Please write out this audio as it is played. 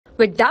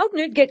With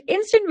Doubtnut, get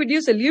instant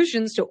video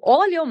solutions to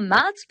all your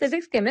maths,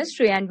 physics,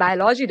 chemistry, and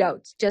biology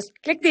doubts. Just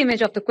click the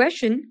image of the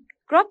question,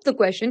 crop the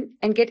question,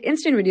 and get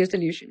instant video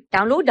solution.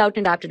 Download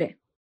Doubtnut app today.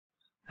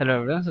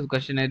 Hello everyone, so the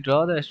question is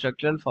draw the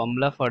structural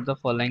formula for the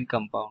following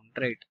compound,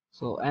 right?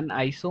 So an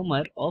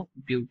isomer of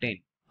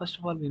butane. First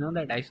of all, we know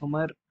that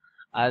isomer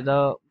are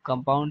the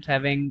compounds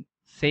having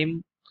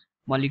same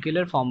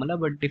molecular formula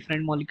but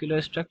different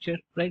molecular structure,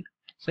 right?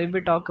 So if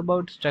we talk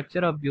about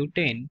structure of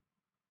butane,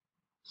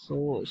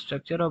 so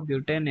structure of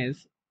butane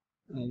is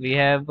we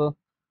have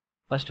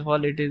first of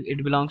all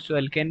it belongs to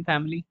alkane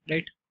family,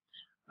 right?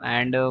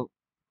 And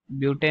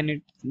butane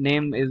its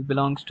name is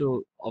belongs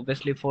to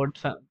obviously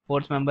fourth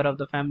member of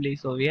the family,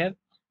 so we have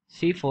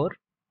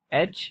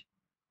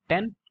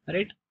C4H10,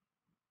 right?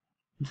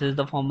 This is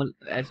the formula,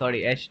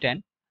 sorry,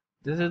 H10.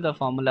 This is the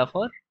formula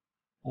for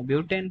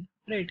butane,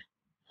 right?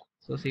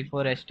 So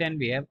C4H10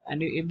 we have,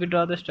 and if we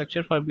draw the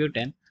structure for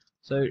butane,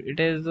 so it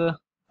is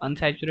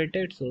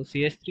unsaturated, so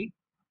CH3,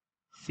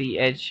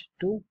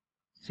 CH2,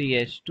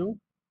 CH2,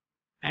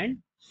 and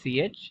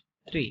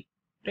CH3,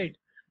 right?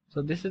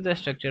 So this is the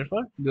structure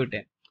for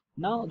butane.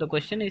 Now the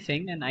question is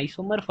saying an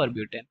isomer for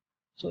butane.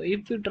 So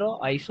if we draw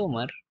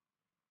isomer,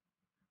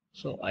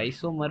 so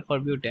isomer for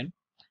butane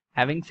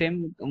having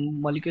same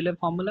molecular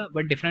formula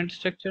but different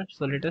structure.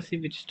 So let us see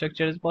which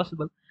structure is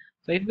possible.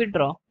 So if we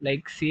draw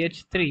like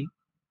CH3,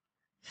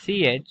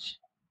 CH,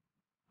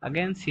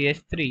 again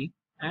CH3,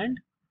 and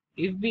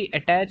if we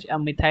attach a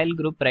methyl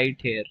group right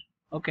here,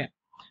 okay.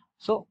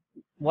 So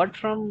what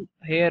from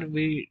here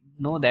we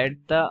know that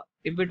the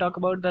if we talk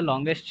about the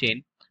longest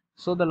chain,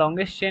 so the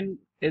longest chain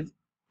is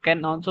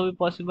can also be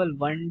possible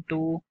 1,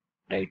 2,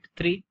 right,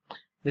 3.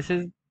 This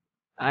is,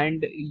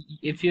 and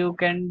if you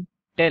can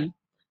tell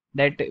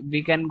that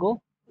we can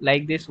go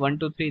like this 1,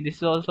 2, 3. This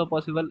is also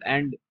possible,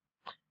 and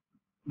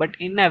but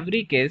in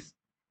every case,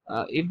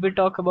 if we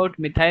talk about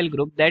methyl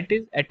group, that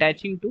is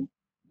attaching to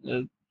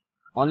uh,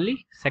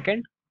 only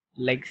second,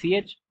 like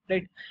CH,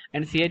 right?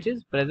 And CH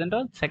is present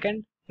on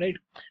second, right?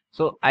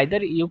 So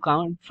either you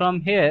count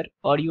from here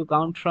or you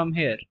count from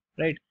here,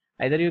 right?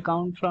 Either you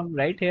count from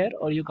right here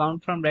or you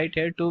count from right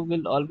here. 2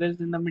 will always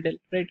in the middle,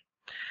 right?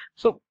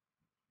 So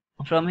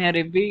from here,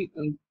 if we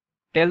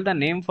tell the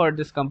name for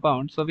this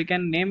compound, so we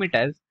can name it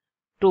as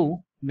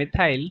 2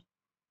 methyl,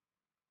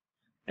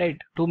 right?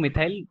 2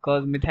 methyl,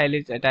 because methyl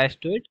is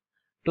attached to it,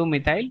 2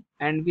 methyl,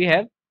 and we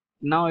have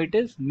now it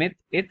is meth,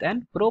 eth,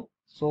 and prop,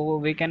 so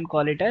we can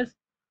call it as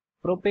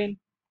propane,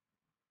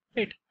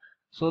 right?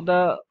 So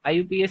the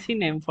IUPAC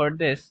name for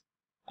this,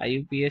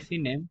 IUPAC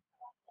name,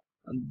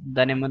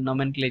 the name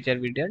nomenclature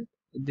we did,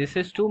 this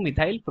is 2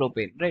 methyl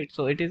propane, right?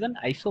 So it is an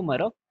isomer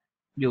of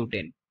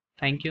butane.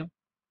 Thank you.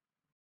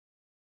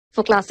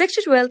 For class 6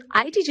 to 12,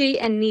 ITG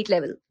and NEET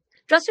level.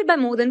 Trusted by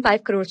more than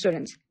 5 crore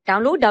students.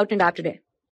 Download Doubtnut app today.